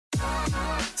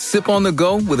Sip on the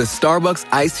go with a Starbucks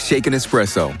iced shaken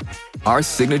espresso. Our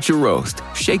signature roast,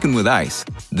 shaken with ice,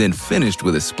 then finished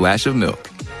with a splash of milk.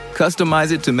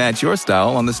 Customize it to match your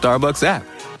style on the Starbucks app.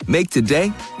 Make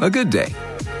today a good day.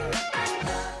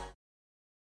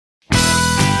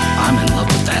 I'm in love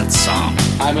with that song.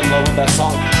 I'm in love with that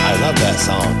song. I love that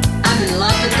song. I'm in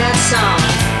love with that song.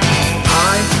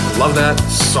 I love that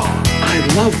song. I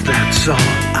love that song.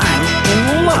 I'm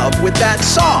in love with that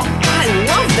song. I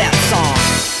love that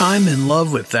song. I'm in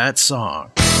love with that song.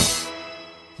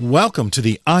 Welcome to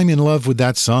the I'm in love with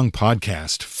that song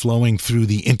podcast, flowing through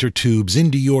the intertubes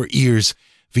into your ears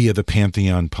via the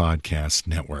Pantheon Podcast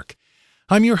Network.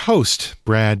 I'm your host,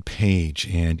 Brad Page,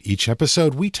 and each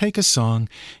episode we take a song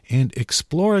and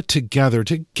explore it together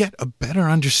to get a better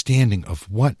understanding of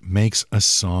what makes a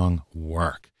song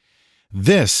work.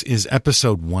 This is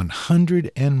episode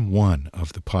 101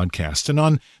 of the podcast, and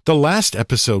on the last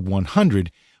episode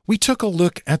 100, we took a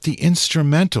look at the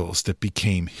instrumentals that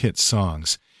became hit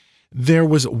songs. There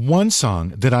was one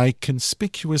song that I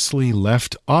conspicuously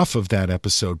left off of that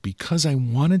episode because I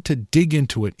wanted to dig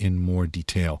into it in more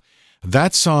detail.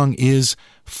 That song is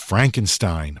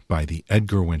Frankenstein by the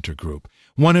Edgar Winter Group,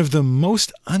 one of the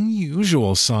most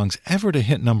unusual songs ever to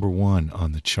hit number one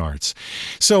on the charts.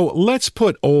 So let's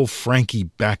put old Frankie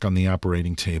back on the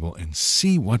operating table and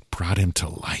see what brought him to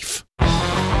life.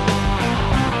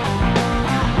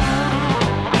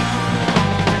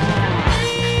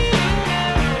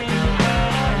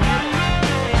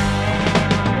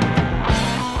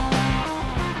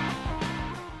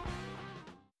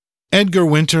 Edgar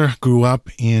Winter grew up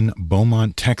in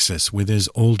Beaumont, Texas, with his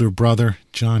older brother,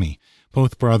 Johnny.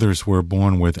 Both brothers were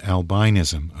born with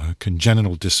albinism, a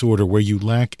congenital disorder where you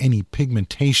lack any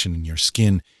pigmentation in your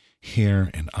skin,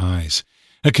 hair, and eyes.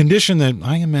 A condition that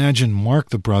I imagine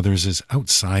marked the brothers as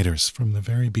outsiders from the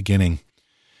very beginning.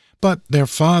 But their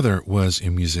father was a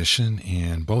musician,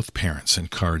 and both parents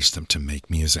encouraged them to make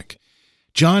music.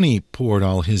 Johnny poured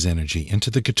all his energy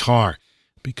into the guitar,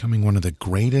 becoming one of the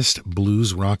greatest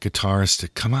blues rock guitarists to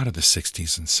come out of the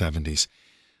 60s and 70s.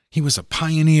 He was a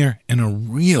pioneer and a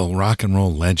real rock and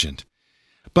roll legend.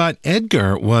 But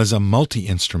Edgar was a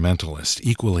multi-instrumentalist,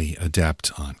 equally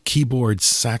adept on keyboards,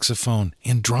 saxophone,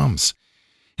 and drums.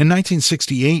 In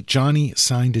 1968, Johnny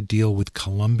signed a deal with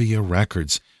Columbia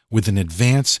Records with an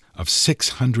advance of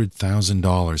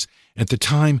 $600,000. At the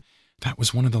time, that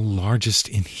was one of the largest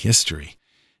in history.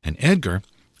 And Edgar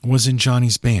was in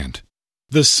Johnny's band.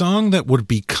 The song that would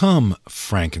become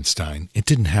Frankenstein, it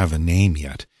didn't have a name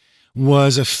yet,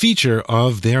 was a feature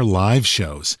of their live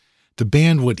shows. The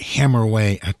band would hammer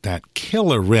away at that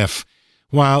killer riff,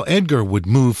 while Edgar would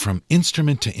move from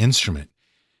instrument to instrument.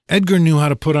 Edgar knew how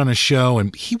to put on a show,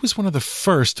 and he was one of the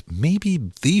first,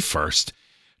 maybe the first,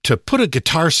 to put a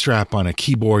guitar strap on a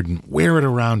keyboard and wear it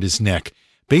around his neck,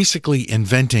 basically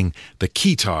inventing the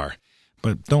keytar.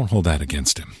 But don't hold that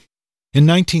against him. In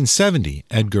 1970,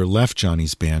 Edgar left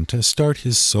Johnny's band to start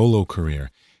his solo career.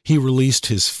 He released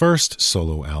his first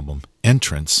solo album,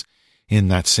 Entrance, in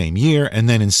that same year, and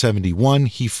then in 71,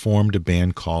 he formed a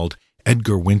band called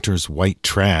Edgar Winter's White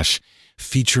Trash,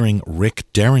 featuring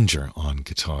Rick Derringer on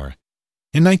guitar.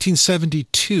 In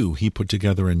 1972, he put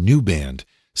together a new band,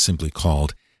 simply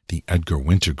called the Edgar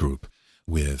Winter Group,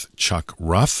 with Chuck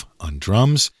Ruff on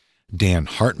drums, Dan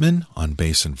Hartman on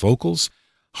bass and vocals.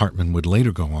 Hartman would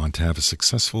later go on to have a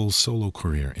successful solo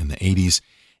career in the 80s,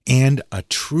 and a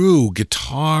true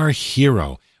guitar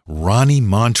hero, Ronnie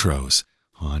Montrose,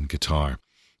 on guitar.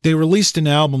 They released an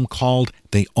album called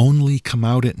They Only Come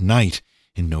Out at Night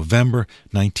in November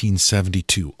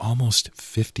 1972, almost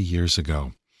 50 years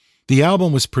ago. The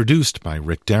album was produced by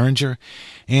Rick Derringer,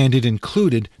 and it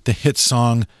included the hit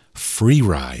song Free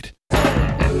Ride.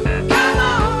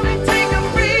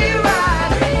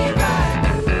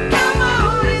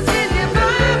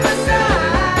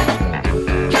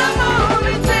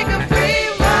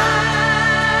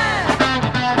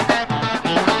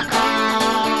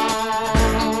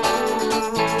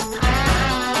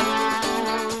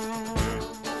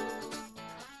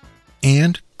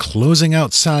 And closing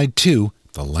out side 2,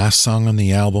 the last song on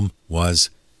the album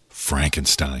was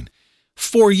Frankenstein.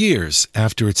 4 years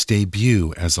after its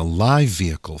debut as a live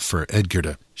vehicle for Edgar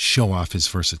to show off his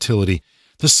versatility,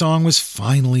 the song was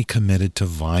finally committed to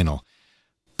vinyl.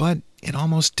 But it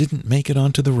almost didn't make it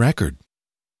onto the record.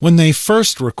 When they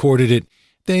first recorded it,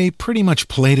 they pretty much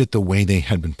played it the way they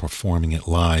had been performing it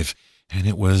live, and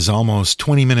it was almost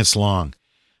 20 minutes long.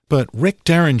 But Rick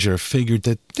Derringer figured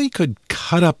that they could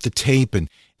cut up the tape and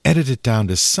edit it down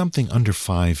to something under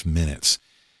 5 minutes.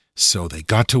 So they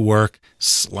got to work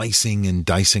slicing and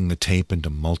dicing the tape into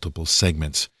multiple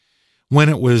segments. When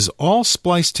it was all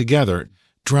spliced together,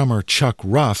 drummer Chuck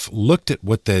Ruff looked at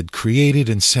what they'd created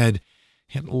and said,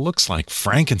 "It looks like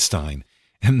Frankenstein."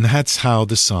 And that's how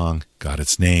the song got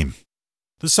its name.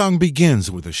 The song begins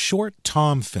with a short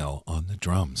tom fill on the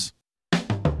drums.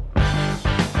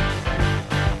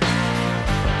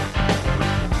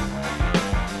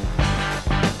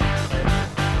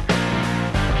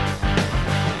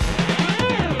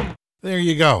 There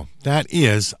you go. That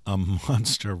is a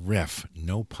monster riff,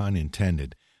 no pun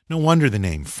intended. No wonder the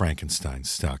name Frankenstein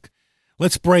stuck.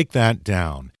 Let's break that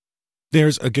down.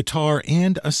 There's a guitar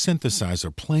and a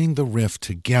synthesizer playing the riff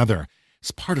together.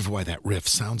 It's part of why that riff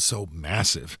sounds so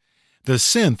massive. The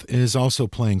synth is also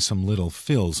playing some little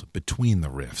fills between the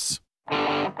riffs.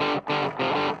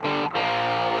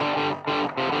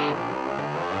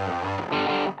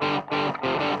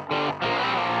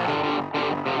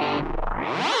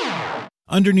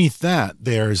 Underneath that,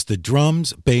 there's the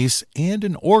drums, bass, and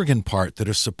an organ part that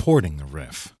are supporting the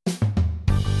riff.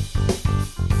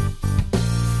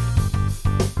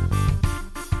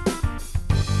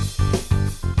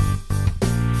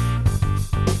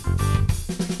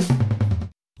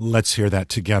 Let's hear that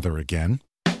together again.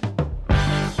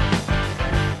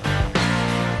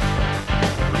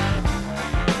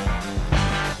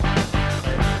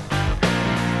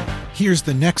 Here's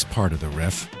the next part of the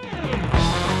riff.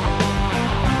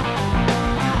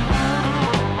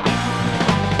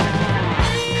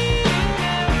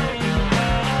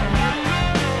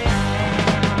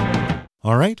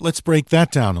 All right, let's break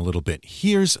that down a little bit.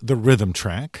 Here's the rhythm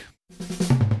track.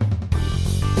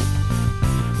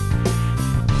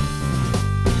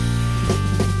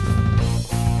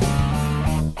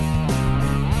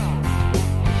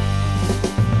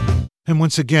 And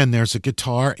once again, there's a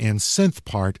guitar and synth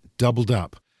part doubled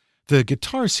up. The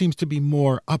guitar seems to be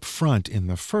more up front in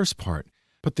the first part,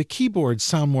 but the keyboards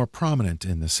sound more prominent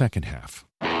in the second half.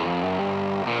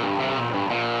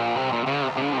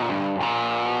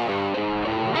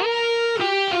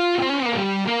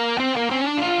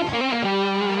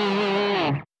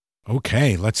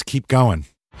 Okay, let's keep going.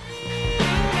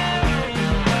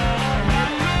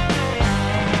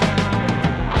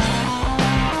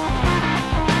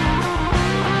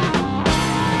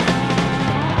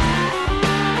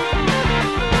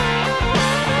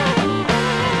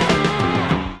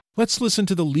 Let's listen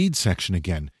to the lead section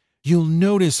again. You'll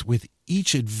notice with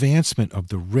each advancement of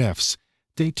the riffs,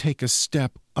 they take a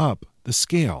step up the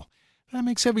scale. That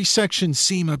makes every section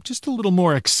seem just a little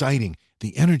more exciting.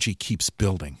 The energy keeps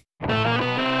building.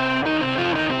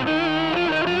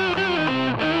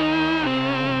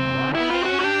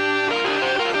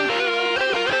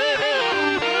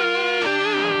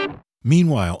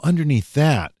 Meanwhile, underneath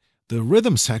that, the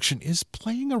rhythm section is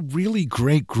playing a really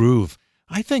great groove.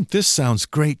 I think this sounds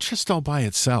great just all by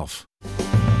itself.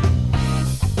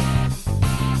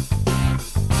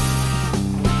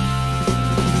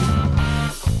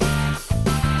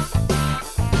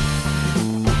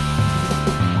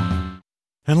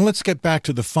 And let's get back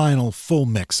to the final full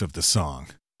mix of the song.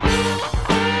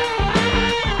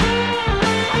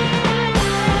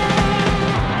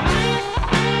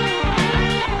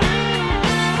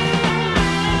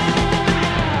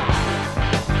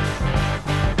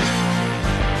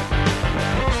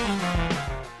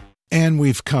 And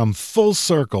we've come full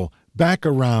circle back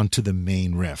around to the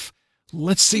main riff.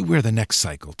 Let's see where the next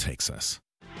cycle takes us.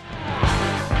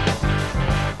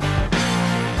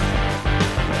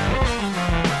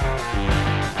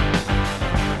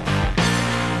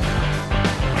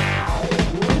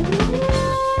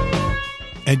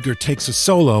 Edgar takes a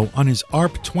solo on his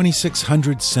ARP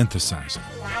 2600 synthesizer.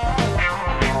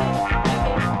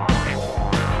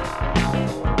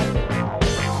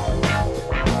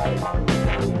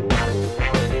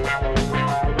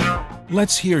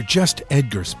 Let's hear just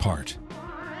Edgar's part.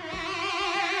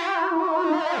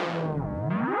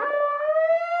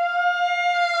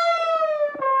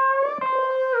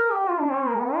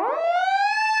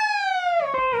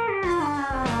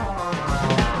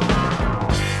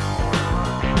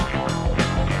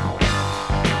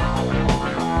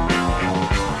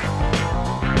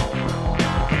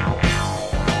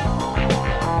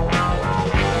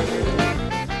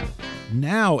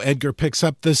 Now Edgar picks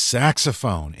up the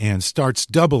saxophone and starts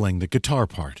doubling the guitar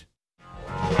part.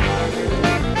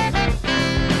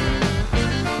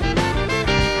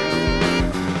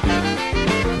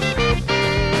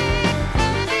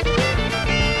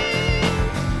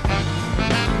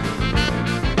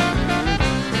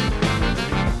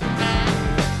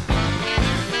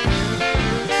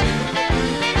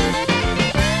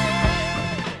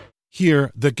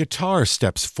 Here, the guitar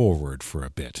steps forward for a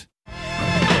bit.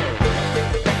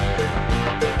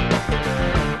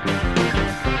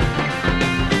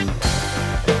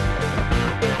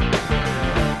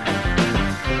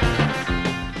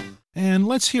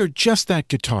 let's hear just that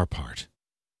guitar part.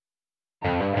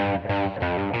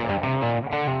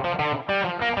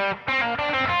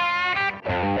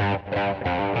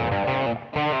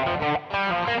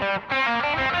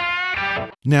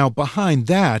 Now, behind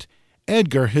that,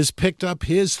 Edgar has picked up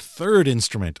his third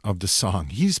instrument of the song.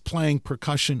 He's playing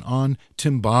percussion on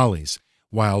timbales,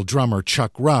 while drummer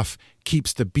Chuck Ruff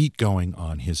keeps the beat going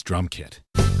on his drum kit.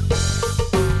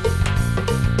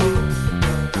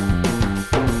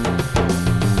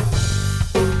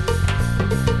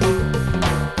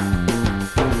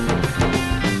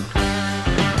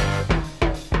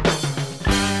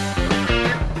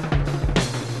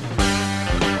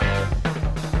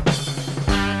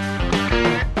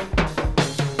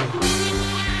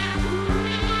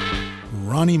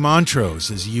 Ronnie Montrose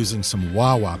is using some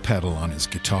wah-wah pedal on his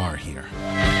guitar here.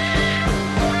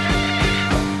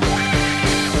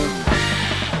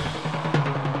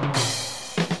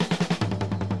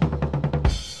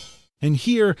 And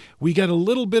here we get a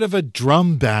little bit of a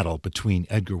drum battle between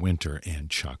Edgar Winter and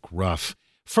Chuck Ruff.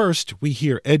 First, we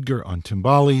hear Edgar on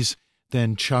timbales,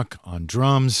 then Chuck on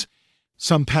drums.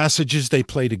 Some passages they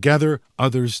play together,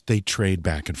 others they trade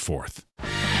back and forth.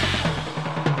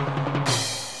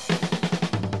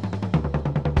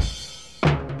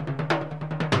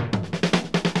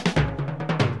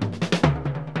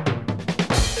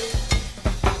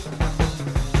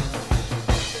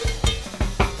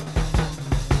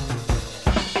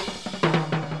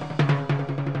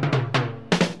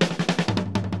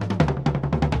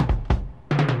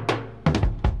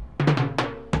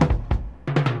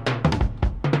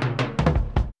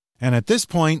 And at this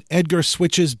point, Edgar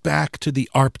switches back to the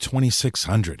ARP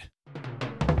 2600.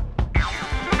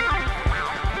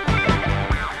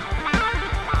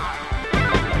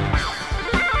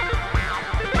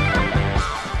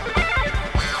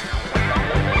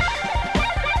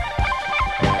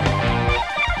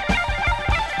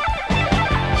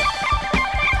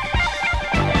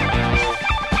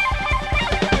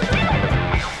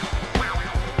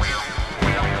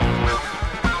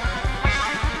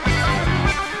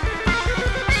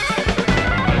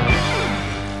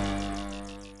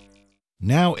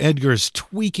 Now Edgar's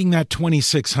tweaking that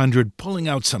 2600, pulling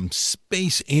out some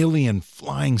space alien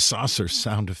flying saucer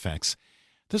sound effects.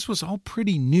 This was all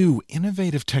pretty new,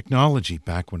 innovative technology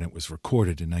back when it was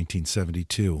recorded in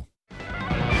 1972.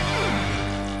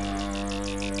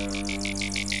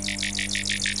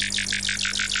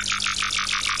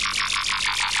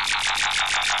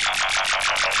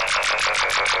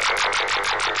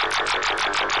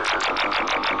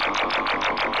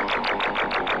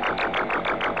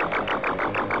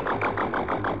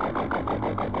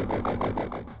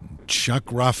 Chuck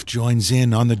Ruff joins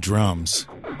in on the drums.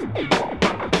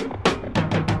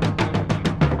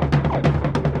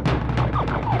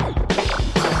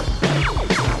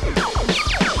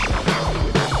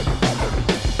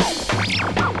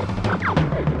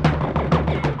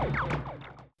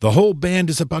 The whole band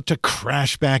is about to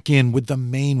crash back in with the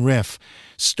main riff,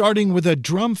 starting with a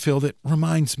drum fill that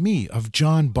reminds me of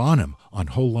John Bonham on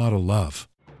Whole Lotta Love.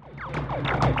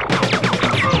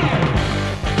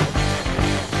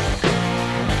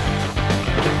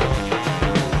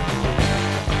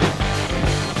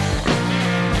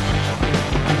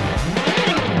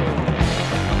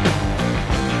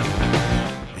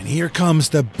 And here comes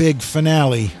the big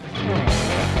finale.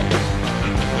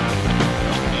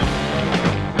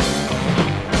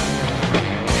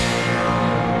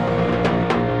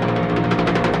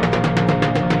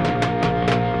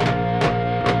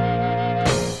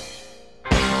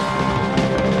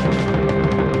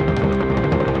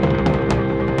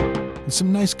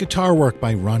 Some nice guitar work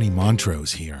by Ronnie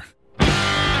Montrose here.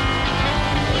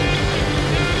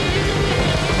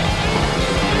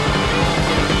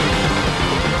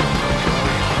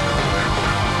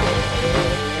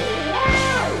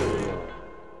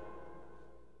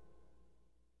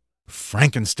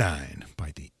 Frankenstein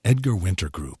by the Edgar Winter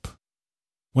Group.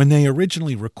 When they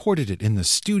originally recorded it in the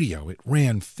studio, it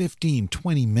ran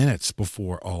 15-20 minutes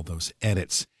before all those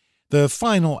edits. The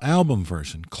final album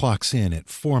version clocks in at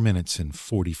 4 minutes and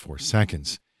 44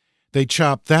 seconds. They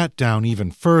chopped that down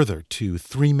even further to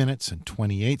 3 minutes and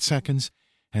 28 seconds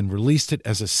and released it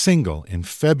as a single in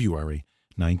February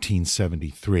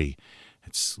 1973.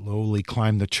 It slowly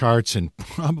climbed the charts, and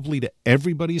probably to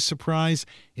everybody's surprise,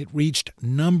 it reached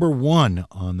number 1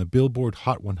 on the Billboard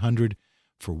Hot 100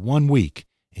 for 1 week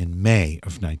in May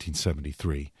of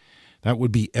 1973. That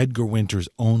would be Edgar Winter's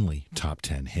only top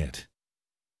 10 hit.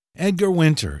 Edgar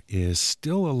Winter is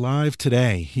still alive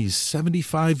today. He's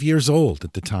 75 years old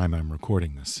at the time I'm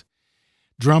recording this.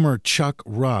 Drummer Chuck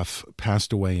Ruff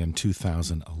passed away in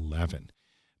 2011.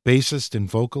 Bassist and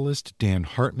vocalist Dan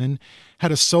Hartman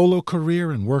had a solo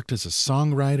career and worked as a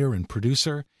songwriter and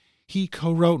producer. He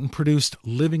co-wrote and produced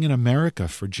Living in America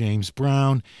for James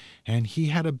Brown, and he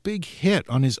had a big hit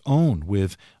on his own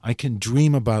with I Can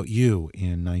Dream About You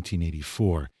in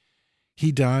 1984.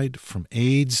 He died from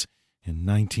AIDS in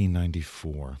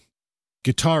 1994.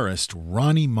 Guitarist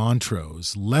Ronnie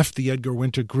Montrose left the Edgar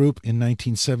Winter Group in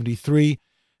 1973,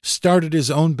 started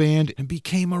his own band, and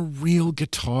became a real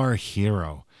guitar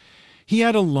hero. He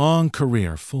had a long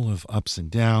career full of ups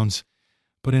and downs,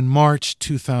 but in March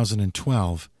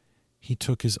 2012, he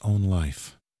took his own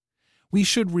life. We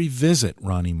should revisit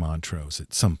Ronnie Montrose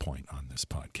at some point on this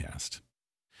podcast.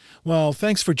 Well,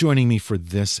 thanks for joining me for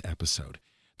this episode.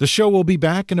 The show will be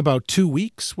back in about 2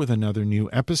 weeks with another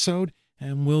new episode,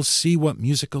 and we'll see what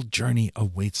musical journey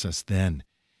awaits us then.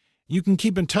 You can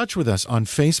keep in touch with us on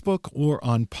Facebook or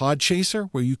on Podchaser,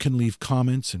 where you can leave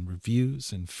comments and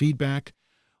reviews and feedback.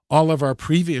 All of our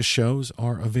previous shows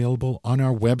are available on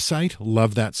our website,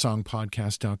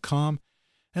 lovethatsongpodcast.com,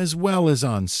 as well as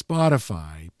on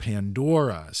Spotify,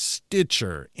 Pandora,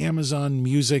 Stitcher, Amazon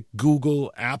Music,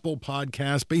 Google, Apple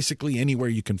Podcasts, basically anywhere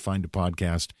you can find a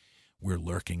podcast. We're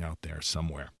lurking out there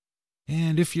somewhere.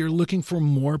 And if you're looking for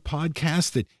more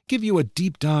podcasts that give you a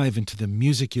deep dive into the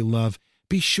music you love,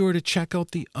 be sure to check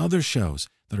out the other shows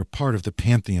that are part of the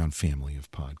Pantheon family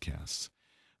of podcasts.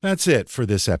 That's it for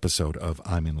this episode of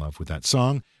I'm in Love with That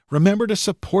Song. Remember to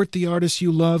support the artists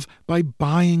you love by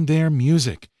buying their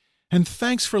music. And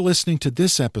thanks for listening to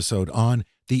this episode on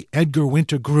the Edgar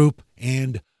Winter Group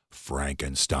and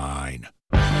Frankenstein.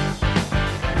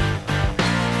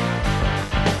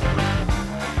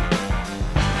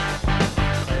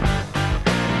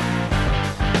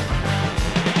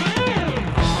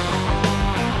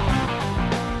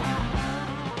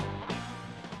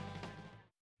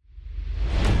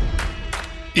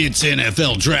 It's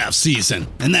NFL draft season,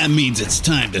 and that means it's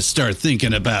time to start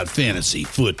thinking about fantasy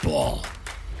football.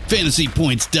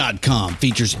 FantasyPoints.com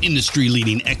features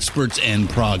industry-leading experts and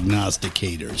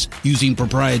prognosticators using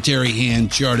proprietary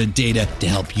hand-charted data to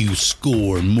help you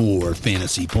score more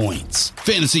fantasy points.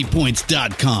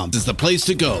 FantasyPoints.com is the place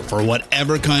to go for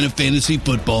whatever kind of fantasy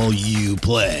football you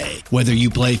play. Whether you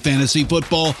play fantasy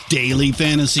football, daily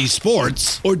fantasy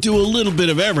sports, or do a little bit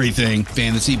of everything,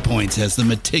 Fantasy Points has the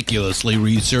meticulously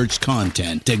researched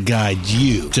content to guide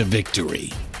you to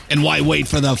victory. And why wait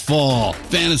for the fall?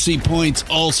 Fantasy Points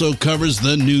also covers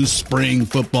the new spring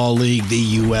football league,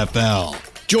 the UFL.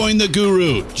 Join the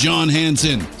guru, John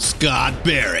Hansen, Scott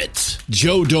Barrett,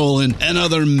 Joe Dolan, and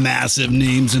other massive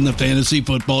names in the fantasy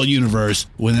football universe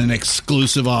with an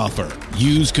exclusive offer.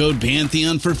 Use code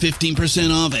Pantheon for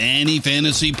 15% off any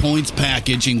Fantasy Points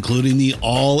package, including the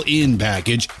all-in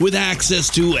package, with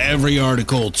access to every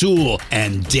article, tool,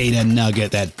 and data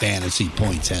nugget that Fantasy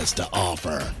Points has to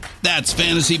offer. That's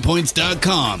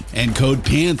FantasyPoints.com and code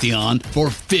Pantheon for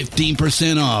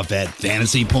 15% off at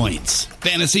Fantasy Points.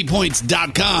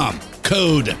 FantasyPoints.com,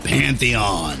 code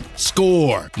Pantheon.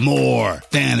 Score more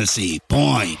fantasy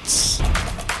points.